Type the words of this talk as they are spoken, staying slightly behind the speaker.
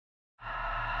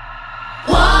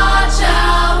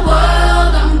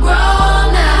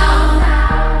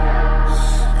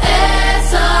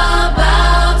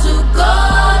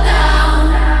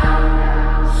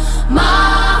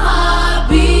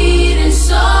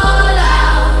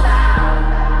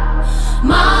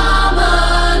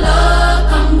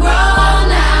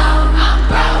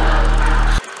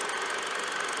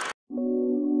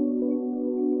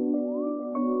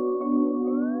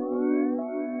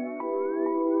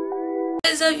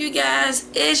What is up, you guys?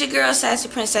 It's your girl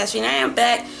Sassyprincessify, and I am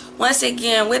back once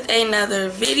again with another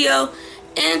video.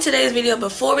 In today's video,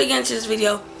 before we get into this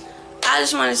video, I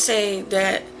just want to say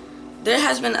that there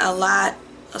has been a lot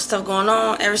of stuff going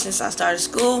on ever since I started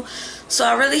school, so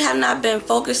I really have not been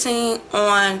focusing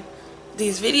on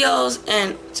these videos.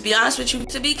 And to be honest with you,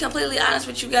 to be completely honest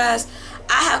with you guys,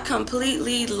 I have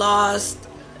completely lost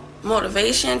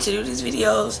motivation to do these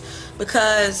videos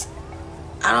because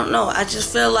I don't know, I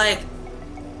just feel like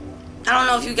I don't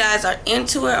know if you guys are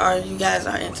into it or you guys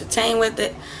are entertained with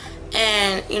it,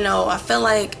 and you know, I feel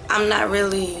like I'm not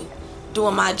really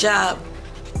doing my job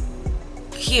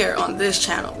here on this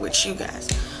channel with you guys.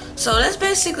 So that's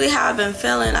basically how I've been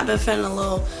feeling. I've been feeling a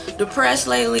little depressed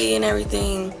lately and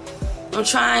everything. I'm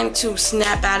trying to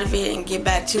snap out of it and get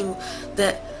back to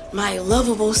my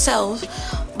lovable self,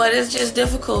 but it's just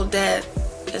difficult that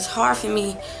it's hard for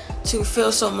me to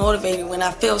feel so motivated when I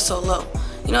feel so low.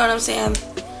 You know what I'm saying?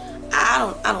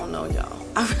 I don't know, y'all.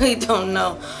 I really don't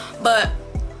know. But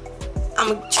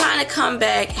I'm trying to come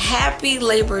back. Happy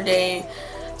Labor Day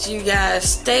to you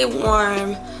guys. Stay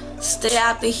warm. Stay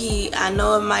out the heat. I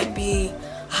know it might be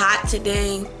hot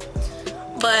today.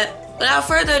 But without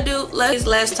further ado,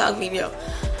 let's talk video.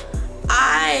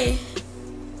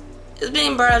 It's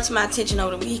being brought up to my attention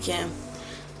over the weekend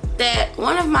that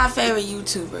one of my favorite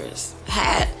YouTubers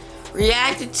had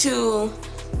reacted to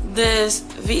this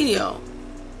video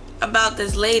about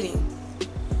this lady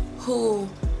who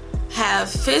have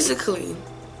physically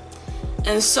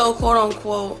and so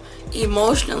quote-unquote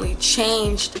emotionally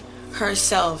changed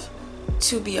herself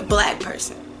to be a black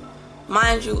person,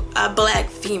 mind you, a black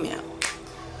female.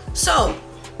 So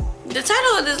the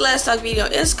title of this Let's Talk video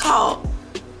is called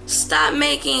 "Stop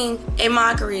Making a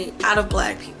Mockery Out of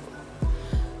Black People."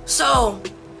 So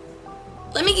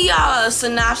let me give y'all a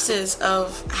synopsis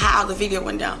of how the video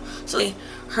went down. So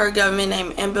her government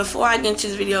name, and before I get into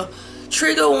this video,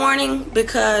 trigger warning,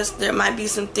 because there might be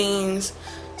some things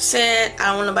said. I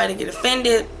don't want nobody to get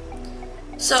offended.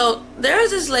 So there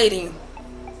was this lady,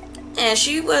 and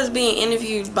she was being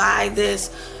interviewed by this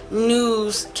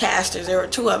newscasters. There were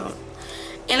two of them,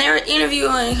 and they were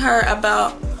interviewing her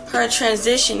about her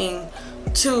transitioning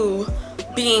to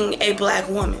being a black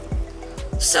woman.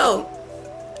 So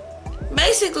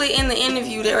basically in the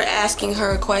interview, they were asking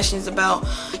her questions about,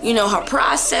 you know, her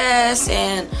process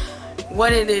and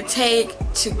what did it take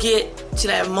to get to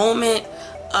that moment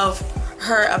of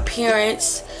her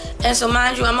appearance. And so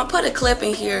mind you, I'm gonna put a clip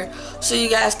in here so you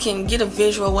guys can get a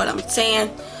visual of what I'm saying.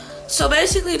 So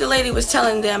basically the lady was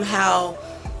telling them how,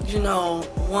 you know,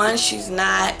 one, she's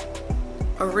not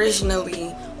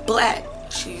originally black.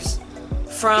 She's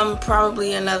from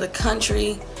probably another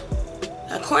country.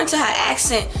 According to her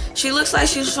accent, she looks like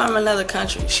she's from another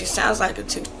country. She sounds like it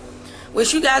too,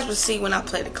 which you guys will see when I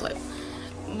play the clip.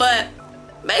 But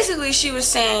basically she was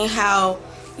saying how,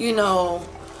 you know,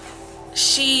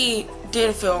 she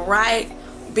didn't feel right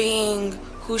being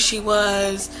who she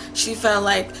was. She felt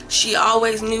like she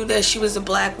always knew that she was a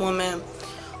black woman,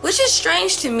 which is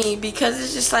strange to me, because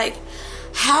it's just like,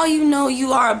 how you know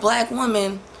you are a black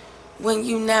woman when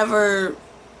you never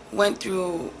went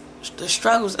through the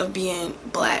struggles of being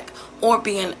black or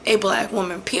being a black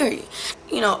woman, period.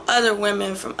 You know, other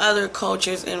women from other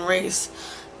cultures and race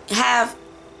have,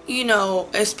 you know,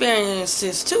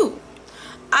 experiences too.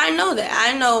 I know that.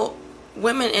 I know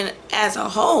women as a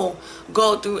whole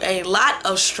go through a lot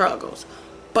of struggles,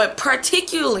 but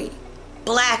particularly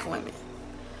black women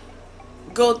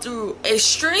go through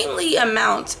extremely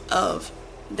amount of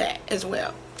that as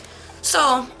well.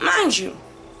 So mind you,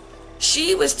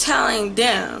 she was telling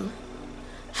them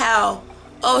how,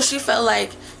 oh, she felt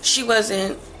like she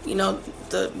wasn't, you know,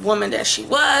 the woman that she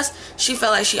was. She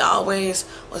felt like she always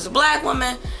was a black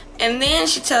woman. And then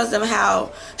she tells them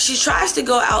how she tries to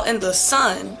go out in the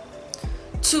sun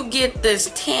to get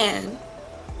this tan,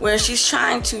 where she's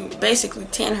trying to basically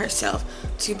tan herself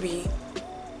to be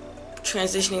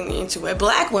transitioning into a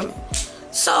black woman.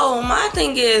 So my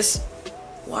thing is,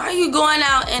 why are you going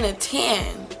out in a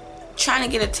tan, trying to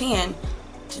get a tan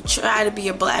to try to be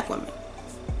a black woman?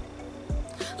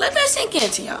 Let that sink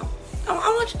into y'all.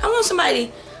 I want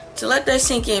somebody to let that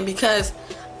sink in, because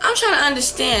I'm trying to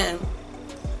understand,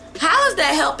 how is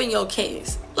that helping your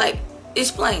case? Like,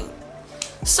 explain.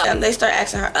 So they start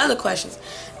asking her other questions,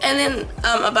 and then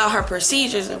about her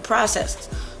procedures and processes.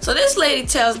 So this lady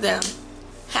tells them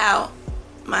how,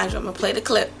 mind you, I'm gonna play the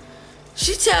clip.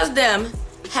 She tells them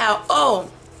how,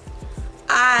 oh,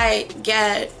 I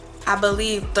got, I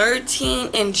believe,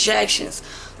 13 injections.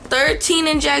 13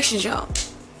 injections, y'all.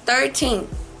 13.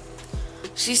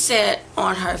 She said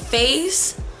on her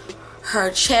face,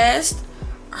 her chest,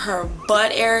 her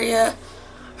butt area,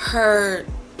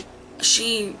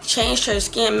 she changed her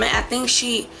skin. I think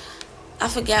I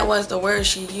forget what's the word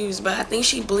she used, but I think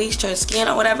she bleached her skin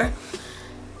or whatever.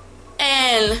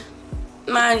 And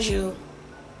mind you,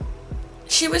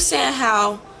 she was saying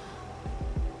how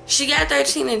she got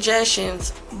 13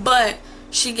 injections, but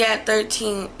she got 3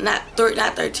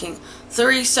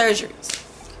 surgeries.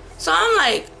 So I'm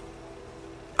like,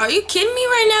 are you kidding me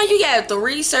right now? You got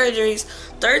 3 surgeries,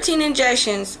 13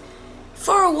 injections,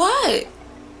 for what?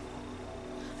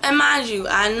 And mind you,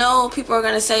 I know people are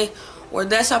going to say, well,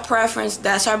 that's her preference,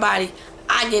 that's her body.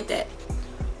 I get that.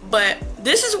 But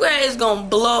this is where it's going to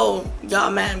blow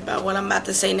y'all mind about what I'm about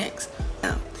to say next.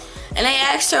 And they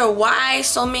asked her, why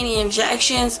so many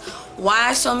injections?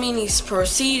 Why so many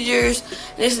procedures?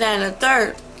 This, that, and the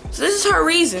third. So this is her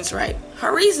reasons, right?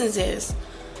 Her reasons is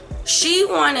she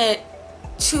wanted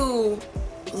to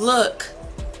look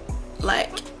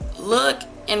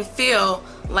and feel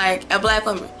like a black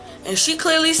woman. And she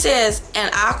clearly says, and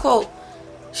I quote,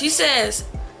 she says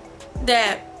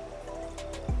that,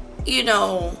 you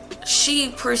know,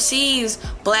 she perceives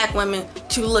black women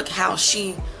to look how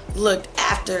she looked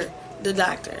after the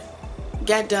doctor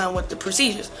got done with the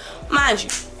procedures. Mind you,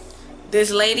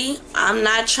 this lady, I'm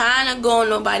not trying to go on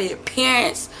nobody's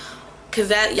appearance, because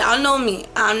that, y'all know me,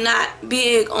 I'm not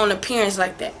big on appearance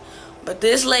like that. But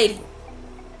this lady,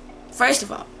 first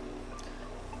of all,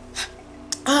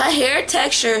 her hair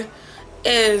texture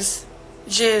is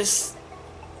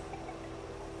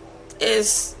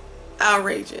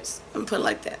outrageous. I'm put it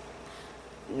like that.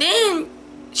 Then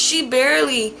she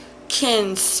barely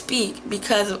can speak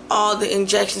because of all the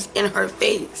injections in her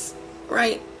face,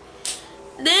 right?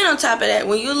 Then on top of that,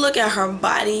 when you look at her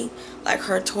body, like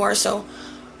her torso,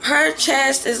 her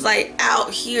chest is like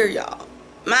out here, y'all.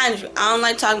 Mind you, I don't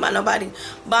like talking about nobody,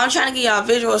 but I'm trying to give y'all a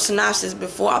visual synopsis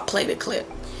before I play the clip.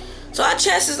 So her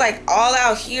chest is like all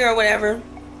out here or whatever.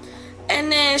 And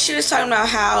then she was talking about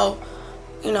how,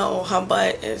 you know, her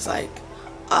butt is like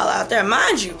all out there.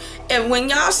 Mind you, and when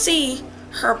y'all see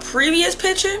her previous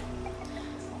picture,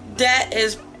 that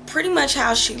is pretty much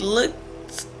how she looked,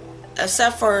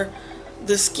 except for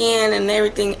the skin and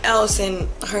everything else, and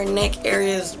her neck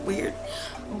area is weird.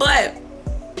 But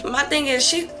my thing is,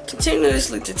 she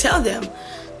continuously to tell them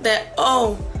that,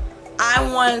 oh, I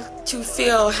want to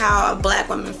feel how a black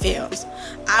woman feels.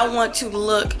 I want to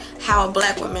look how a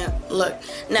black woman look.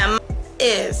 Now,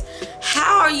 is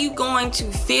how are you going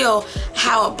to feel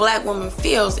how a black woman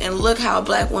feels and look how a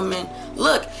black woman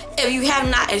look if you have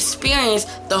not experienced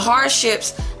the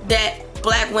hardships that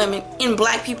black women and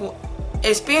black people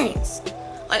experience?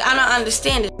 Like, I don't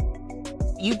understand it.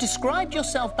 You described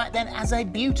yourself back then as a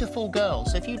beautiful girl.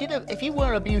 So if you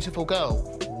were a beautiful girl,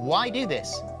 why do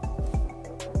this?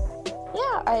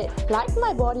 Yeah, I liked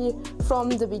my body from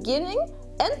the beginning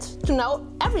and to now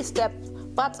every step.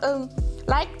 But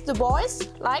like the boys,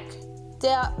 like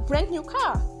their brand new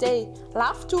car, they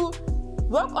love to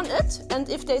work on it, and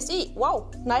if they see,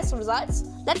 wow, nice results,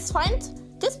 let's find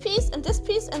this piece,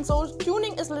 and so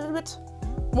tuning is a little bit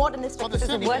more than expected.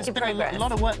 Well, there's been a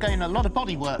lot of work going on, a lot of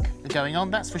body work going on,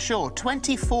 that's for sure.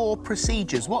 24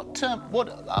 procedures. What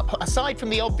aside from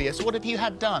the obvious, what have you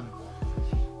had done?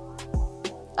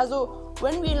 Also,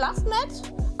 when we last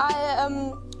met, I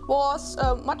was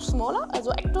much smaller.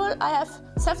 Also, actually, I have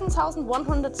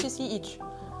 7,100 cc each.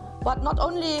 But not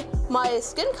only my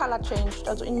skin color changed,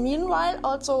 also in meanwhile,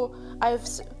 also I've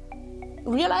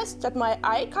realized that my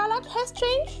eye color has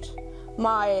changed,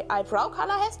 my eyebrow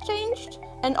color has changed,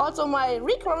 and also my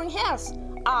regrowing hairs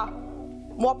are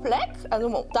more black, also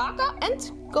more darker,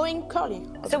 and going curly.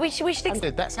 So we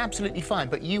should... That's absolutely fine,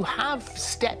 but you have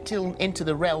stepped into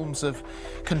the realms of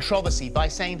controversy by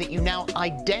saying that you now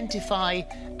identify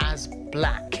as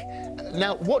black.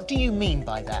 Now, what do you mean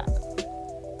by that?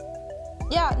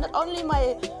 Yeah, not only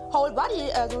my whole body,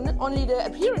 not only the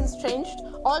appearance changed,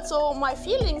 also my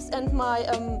feelings and my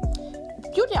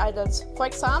beauty idols. For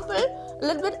example, a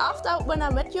little bit after when I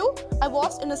met you, I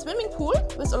was in a swimming pool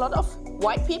with a lot of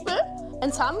white people,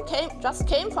 and some just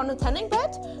came from the tanning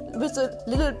bed with a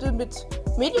little bit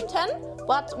medium tan.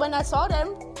 But when I saw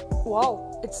them,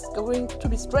 wow, it's going to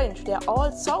be strange. They're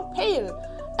all so pale,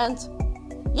 and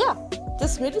yeah.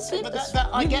 This medicine is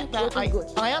I get that. really good.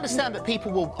 I understand that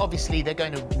people will, obviously, they're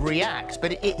going to react,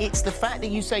 but it's the fact that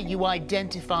you say you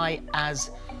identify as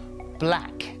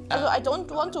black. Also, I don't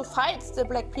want to fight the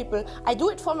black people. I do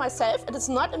it for myself. It is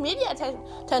not a media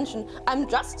attention. I'm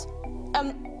just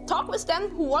talk with them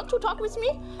who want to talk with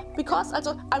me, because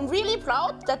also, I'm really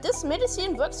proud that this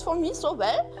medicine works for me so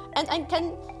well, and I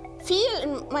can feel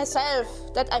in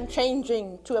myself that I'm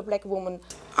changing to a black woman.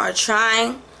 Are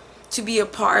trying to be a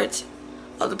part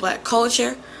of the black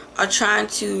culture, are trying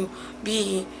to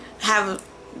have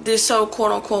this so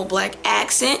quote unquote black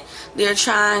accent. They're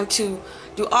trying to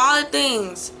do all the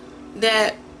things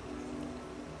that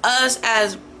us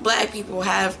as black people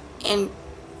have and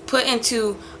put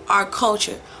into our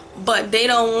culture, but they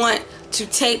don't want to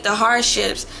take the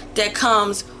hardships that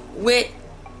comes with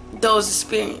those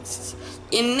experiences.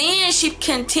 And then she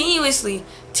continuously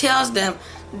tells them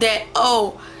that,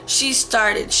 oh, she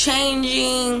started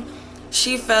changing,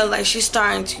 she felt like she's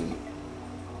starting to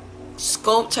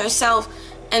sculpt herself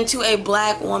into a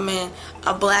black woman,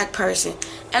 a black person.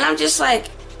 And I'm just like,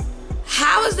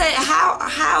 how is that,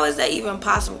 how is that even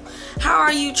possible? How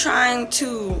are you trying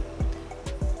to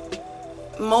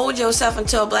mold yourself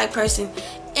into a black person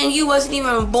and you wasn't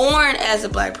even born as a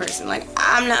black person? Like,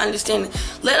 I'm not understanding,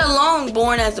 let alone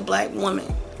born as a black woman,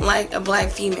 like a black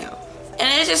female.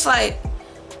 And it's just like,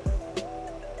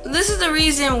 this is the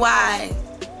reason why,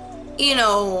 you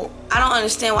know, I don't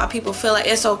understand why people feel like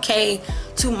it's okay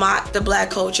to mock the black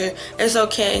culture. It's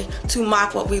okay to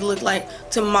mock what we look like,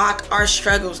 to mock our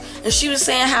struggles. And she was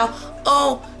saying how,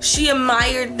 oh, she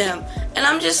admired them. And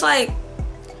I'm just like,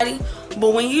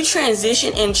 but when you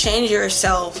transition and change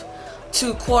yourself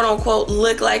to quote unquote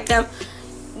look like them,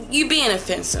 you being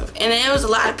offensive. And there was a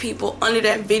lot of people under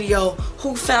that video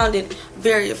who found it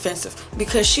very offensive,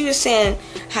 because she was saying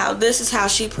how this is how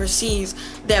she perceives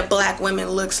that black women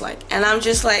looks like. And I'm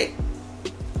just like,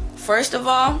 first of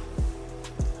all,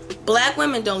 black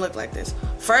women don't look like this.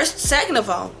 Second of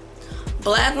all,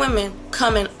 black women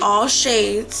come in all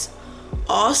shades,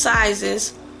 all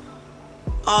sizes,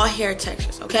 all hair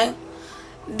textures, okay?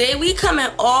 We come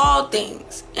in all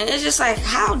things. And it's just like,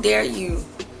 how dare you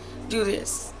do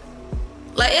this?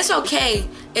 Like, it's okay,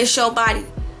 it's your body,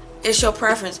 it's your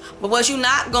preference. But what you're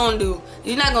not gonna do,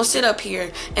 you're not gonna sit up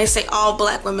here and say all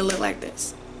black women look like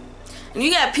this. And you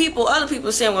got other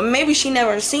people saying, well, maybe she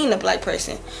never seen a black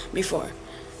person before.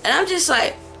 And I'm just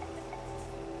like,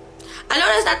 I know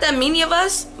there's not that many of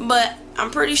us, but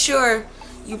I'm pretty sure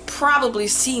you probably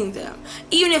seen them.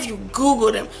 Even if you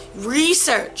Google them,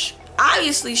 research.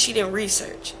 Obviously, she didn't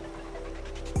research.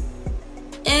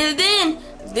 And then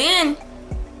the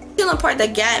killing part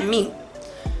that got me,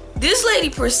 this lady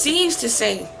proceeds to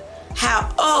say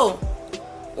how, oh,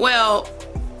 well,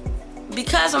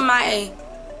 because of I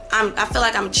feel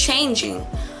like I'm changing,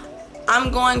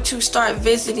 I'm going to start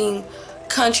visiting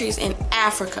countries in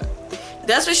Africa.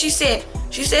 That's what she said.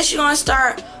 She said she's going to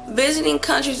start visiting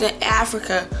countries in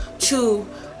Africa to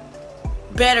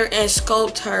better and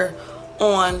sculpt her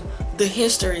on the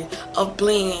history of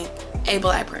being a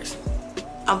black person,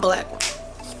 a black woman.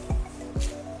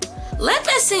 Let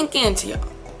that sink into y'all.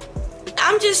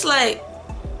 I'm just like,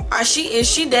 is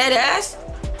she dead ass?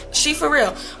 She for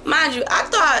real? Mind you, I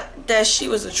thought that she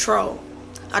was a troll.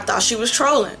 I thought she was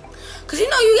trolling. Because you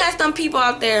know, you got some people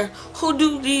out there who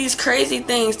do these crazy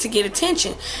things to get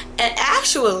attention. And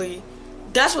actually,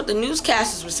 that's what the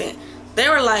newscasters were saying. They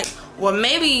were like, well,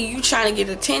 maybe you trying to get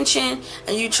attention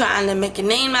and you trying to make a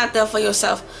name out there for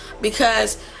yourself,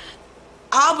 because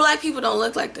all black people don't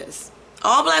look like this.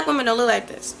 All black women don't look like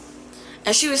this.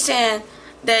 And she was saying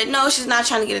that no, she's not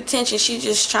trying to get attention. She's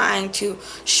just trying to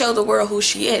show the world who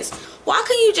she is. Why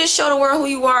can't you just show the world who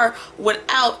you are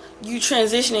without you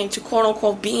transitioning to quote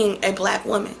unquote being a black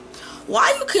woman?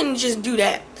 Why you couldn't just do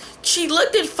that? She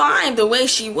looked it fine the way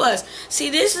she was. See,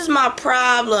 this is my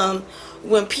problem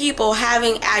when people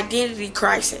having identity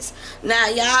crisis. Now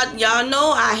y'all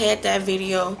know I had that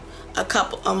video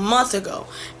a month ago,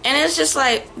 and it's just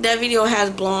like that video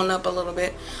has blown up a little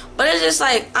bit, but it's just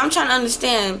like I'm trying to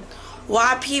understand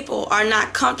why people are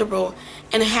not comfortable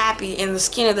and happy in the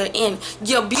skin of their in.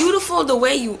 You're beautiful the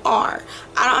way you are.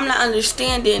 I'm not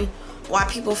understanding why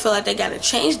people feel like they gotta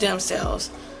change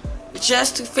themselves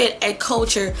just to fit a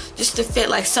culture, just to fit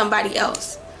like somebody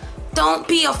else. Don't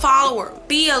be a follower,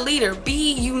 be a leader,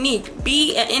 be unique,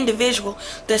 be an individual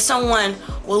that someone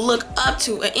will look up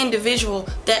to, an individual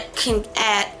that can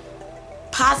add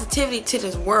positivity to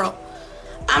this world.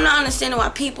 I'm not understanding why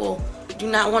people do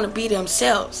not want to be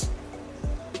themselves.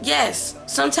 Yes,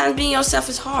 sometimes being yourself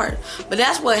is hard, but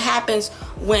that's what happens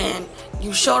when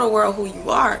you show the world who you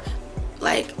are.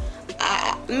 Like,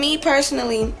 me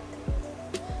personally,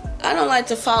 I don't like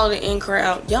to follow the in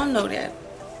crowd. Y'all know that.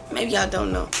 Maybe y'all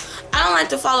don't know. I don't like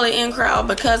to follow the in crowd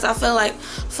because I feel like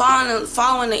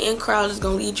following the in crowd is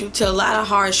going to lead you to a lot of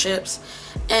hardships,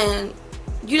 and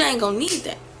you ain't going to need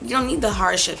that. You don't need the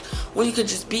hardships when you could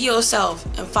just be yourself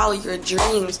and follow your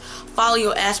dreams, follow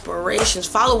your aspirations,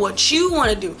 follow what you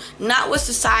want to do, not what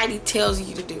society tells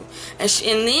you to do. And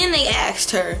then they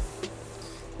asked her,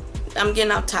 I'm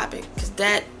getting off topic because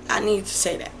that I need to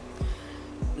say that.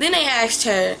 Then they asked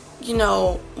her, you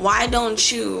know, why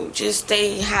don't you just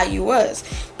stay how you was?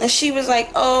 And she was like,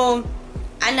 oh,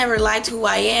 I never liked who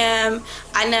I am.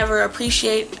 I never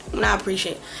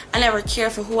I never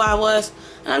cared for who I was.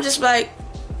 And I'm just like,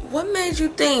 what made you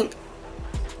think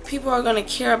people are gonna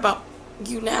care about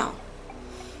you now?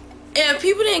 If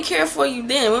people didn't care for you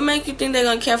then, what make you think they're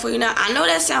gonna care for you now? I know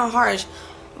that sounds harsh,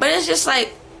 but it's just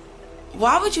like,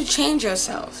 why would you change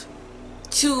yourself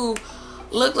to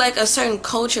look like a certain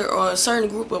culture or a certain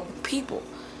group of people?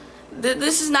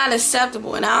 This is not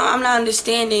acceptable, and I'm not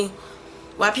understanding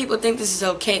why people think this is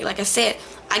okay. Like I said,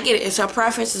 I get it. It's her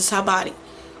preference, it's her body.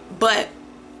 But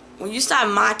when you start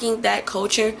mocking that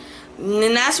culture,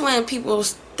 then that's when people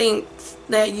think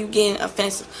that you getting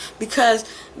offensive. Because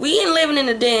we ain't living in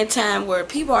a day and time where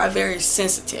people are very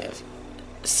sensitive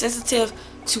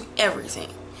to everything.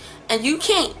 And you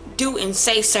can't do and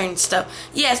say certain stuff.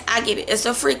 Yes, I get it. It's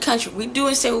a free country. We do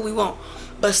and say what we want.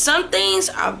 But some things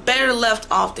are better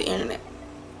left off the internet.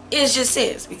 It just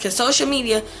is. Because social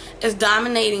media is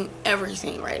dominating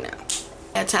everything right now.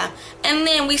 At time. And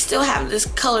then we still have this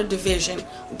color division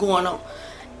going on.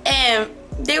 And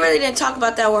they really didn't talk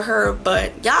about that with her,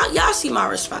 but y'all see my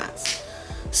response.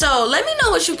 So let me know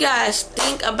what you guys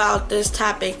think about this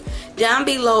topic down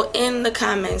below in the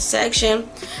comment section.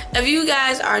 If you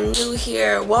guys are new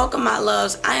here, welcome my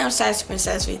loves. I am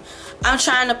Sassyprincessify. I'm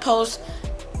trying to post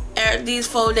these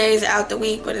 4 days out the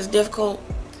week, but it's difficult.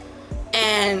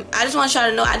 And I just want y'all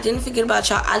to know I didn't forget about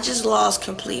y'all. I just lost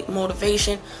complete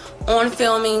motivation on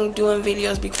filming, doing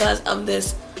videos because of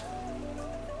this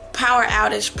power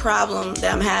outage problem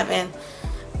that I'm having.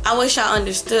 I wish y'all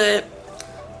understood.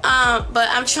 But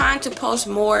I'm trying to post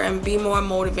more and be more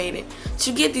motivated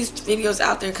to get these videos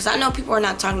out there, because I know people are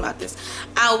not talking about this.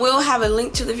 I will have a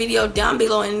link to the video down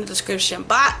below in the description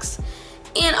box,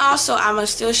 and also I'm gonna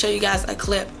still show you guys a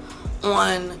clip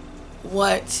on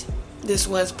what this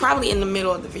was, probably in the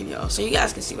middle of the video, so you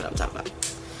guys can see what I'm talking about.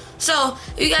 So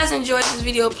if you guys enjoyed this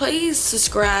video, please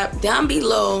subscribe down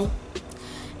below,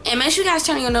 and make sure you guys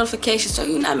turn on your notifications so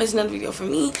you're not missing another video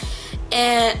from me.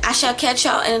 And I shall catch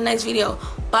y'all in the next video.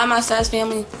 Bye, my Sass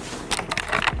family.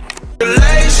 Work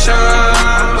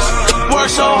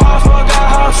so hard, forgot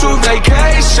how to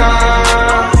vacation.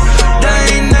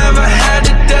 They ain't never had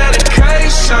the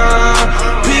dedication.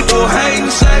 People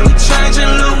hating, say we changing,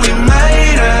 look, we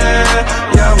made it.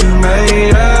 Yeah, we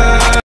made it.